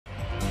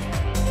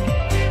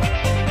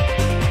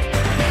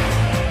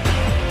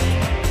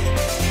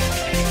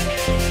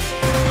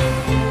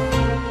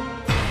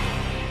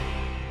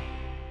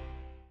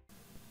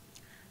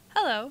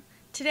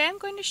Today I'm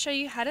going to show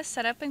you how to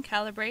set up and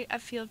calibrate a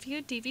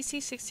FIELDVUE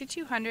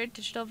DVC6200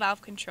 digital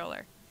valve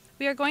controller.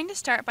 We are going to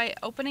start by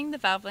opening the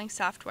ValveLink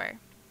software.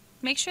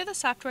 Make sure the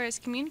software is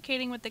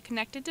communicating with the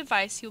connected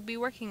device you'll be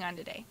working on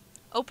today.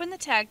 Open the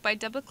tag by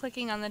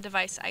double-clicking on the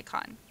device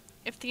icon.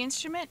 If the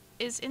instrument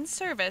is in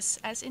service,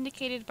 as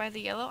indicated by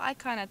the yellow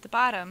icon at the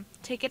bottom,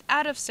 take it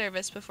out of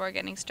service before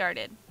getting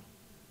started.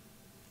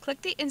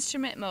 Click the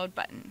Instrument Mode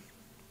button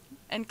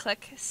and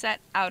click Set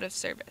Out of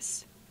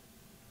Service.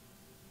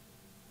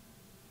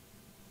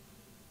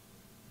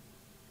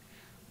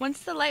 Once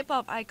the light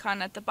bulb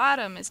icon at the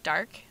bottom is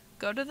dark,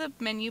 go to the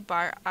menu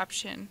bar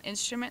option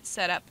Instrument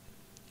Setup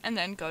and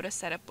then go to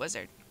Setup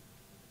Wizard.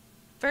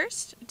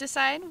 First,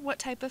 decide what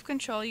type of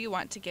control you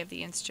want to give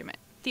the instrument.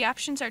 The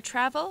options are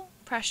travel,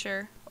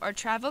 pressure, or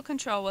travel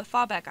control with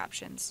fallback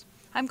options.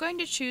 I'm going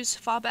to choose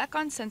fallback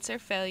on sensor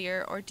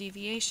failure or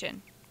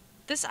deviation.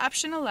 This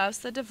option allows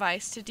the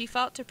device to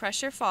default to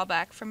pressure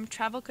fallback from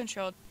travel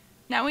control.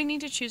 Now we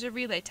need to choose a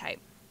relay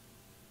type.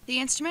 The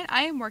instrument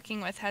I am working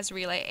with has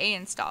Relay A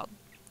installed.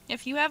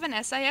 If you have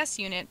an SIS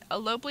unit, a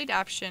low bleed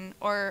option,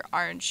 or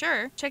are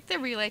unsure, check the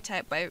relay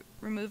type by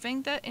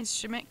removing the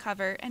instrument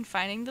cover and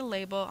finding the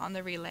label on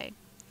the relay.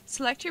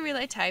 Select your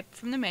relay type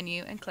from the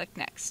menu and click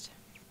Next.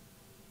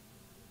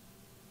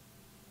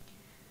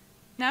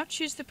 Now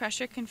choose the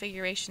pressure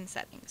configuration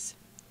settings.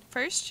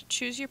 First,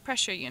 choose your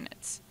pressure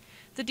units.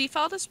 The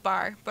default is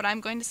bar, but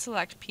I'm going to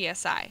select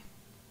PSI.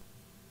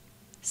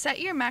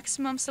 Set your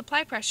maximum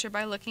supply pressure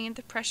by looking at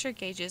the pressure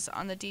gauges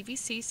on the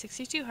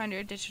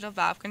DVC6200 digital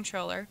valve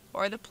controller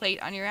or the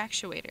plate on your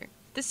actuator.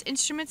 This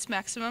instrument's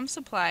maximum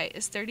supply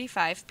is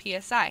 35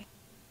 PSI.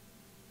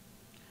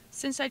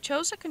 Since I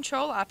chose a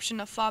control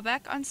option of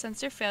fallback on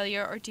sensor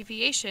failure or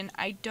deviation,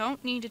 I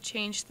don't need to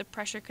change the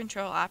pressure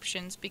control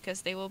options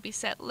because they will be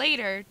set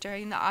later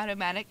during the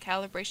automatic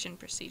calibration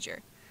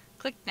procedure.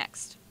 Click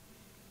Next.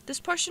 This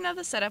portion of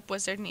the setup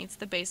wizard needs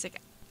the basic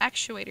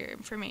actuator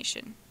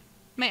information.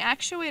 My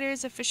actuator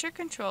is a Fisher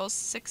Controls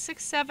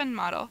 667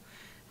 model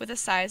with a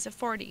size of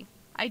 40.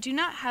 I do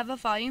not have a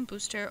volume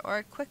booster or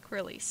a quick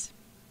release.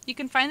 You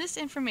can find this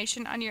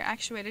information on your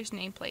actuator's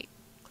nameplate.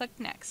 Click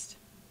Next.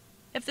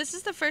 If this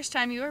is the first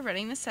time you are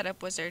running the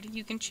setup wizard,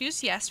 you can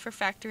choose Yes for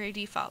factory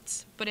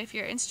defaults, but if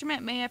your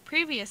instrument may have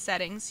previous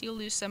settings, you'll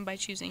lose some by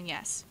choosing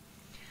Yes.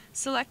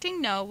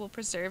 Selecting No will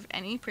preserve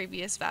any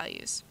previous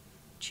values.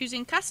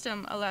 Choosing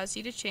Custom allows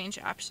you to change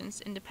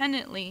options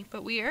independently,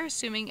 but we are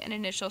assuming an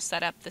initial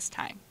setup this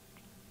time.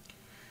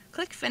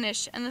 Click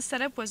Finish and the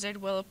setup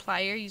wizard will apply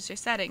your user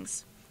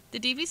settings. The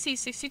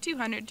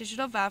DVC6200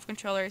 digital valve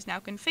controller is now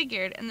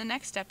configured and the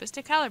next step is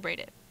to calibrate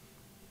it.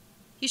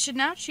 You should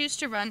now choose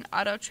to run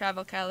Auto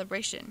Travel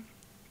Calibration.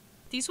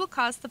 These will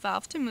cause the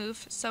valve to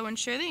move, so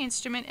ensure the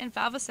instrument and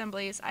valve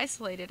assembly is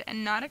isolated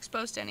and not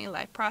exposed to any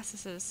live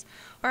processes,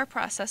 or a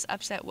process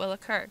upset will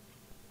occur.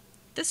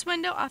 This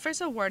window offers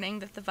a warning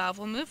that the valve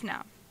will move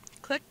now.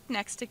 Click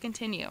Next to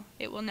continue.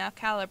 It will now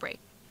calibrate.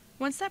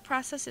 Once that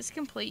process is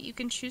complete, you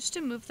can choose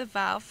to move the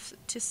valve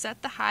to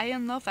set the high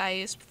and low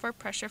values for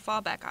pressure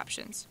fallback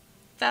options.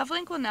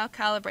 ValveLink will now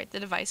calibrate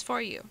the device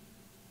for you.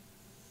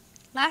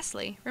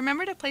 Lastly,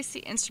 remember to place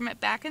the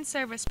instrument back in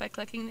service by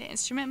clicking the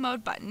Instrument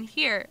Mode button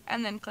here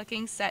and then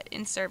clicking Set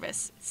in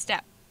Service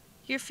step.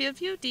 Your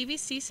FIELDVUE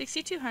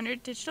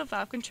DVC6200 digital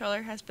valve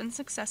controller has been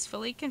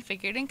successfully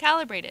configured and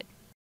calibrated.